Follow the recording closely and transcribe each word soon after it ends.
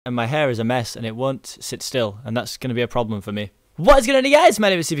and my hair is a mess and it won't sit still, and that's going to be a problem for me. What is going on, guys? My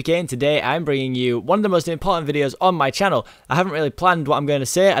name is Seapeekay, and today I'm bringing you one of the most important videos on my channel. I haven't really planned what I'm going to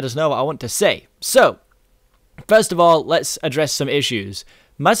say, I just know what I want to say. So, first of all, let's address some issues.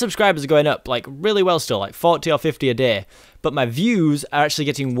 My subscribers are going up like really well still, like 40 or 50 a day, but my views are actually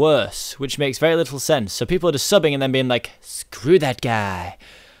getting worse, which makes very little sense. So people are just subbing and then being like, screw that guy.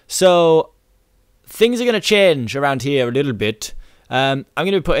 So, things are going to change around here a little bit. I'm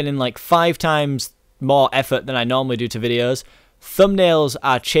going to be putting in like 5 times more effort than I normally do to videos. Thumbnails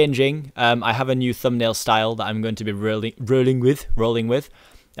are changing. I have a new thumbnail style that I'm going to be rolling with.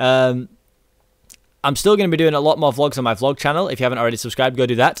 I'm still going to be doing a lot more vlogs on my vlog channel. If you haven't already subscribed, go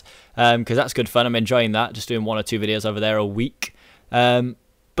do that, because that's good fun. I'm enjoying that, just doing 1 or 2 videos over there a week.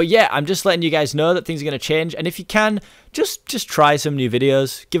 But yeah, I'm just letting you guys know that things are going to change, and if you can, just try some new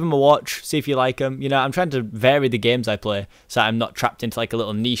videos, give them a watch, see if you like them. You know, I'm trying to vary the games I play, so I'm not trapped into like a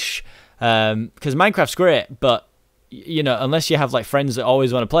little niche, because Minecraft's great, but you know, unless you have like friends that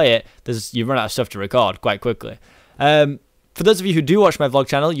always want to play it, you run out of stuff to record quite quickly. For those of you who do watch my vlog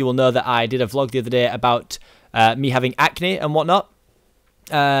channel, you will know that I did a vlog the other day about me having acne and whatnot.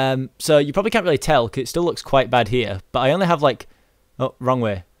 So you probably can't really tell because it still looks quite bad here, but I only have like, oh, wrong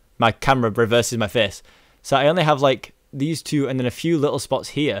way. My camera reverses my face. So I only have like these 2 and then a few little spots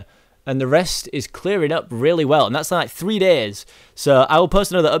here, and the rest is clearing up really well, and that's in like 3 days. So I will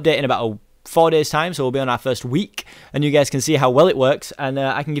post another update in about 4 days time, so we'll be on our first week, and you guys can see how well it works, and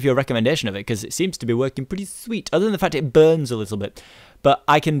I can give you a recommendation of it because it seems to be working pretty sweet, other than the fact it burns a little bit, but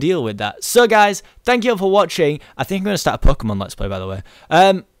I can deal with that. So guys, thank you all for watching. I think I'm going to start a Pokemon Let's Play, by the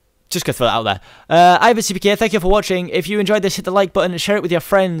way. Just gonna throw that out there. I've been Seapeekay, thank you for watching. If you enjoyed this, hit the like button and share it with your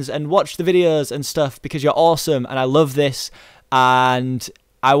friends and watch the videos and stuff, because you're awesome and I love this and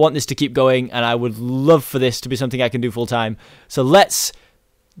I want this to keep going, and I would love for this to be something I can do full time. So let's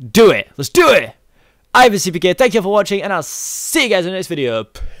do it. Let's do it. I've been Seapeekay, thank you for watching, and I'll see you guys in the next video.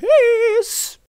 Peace.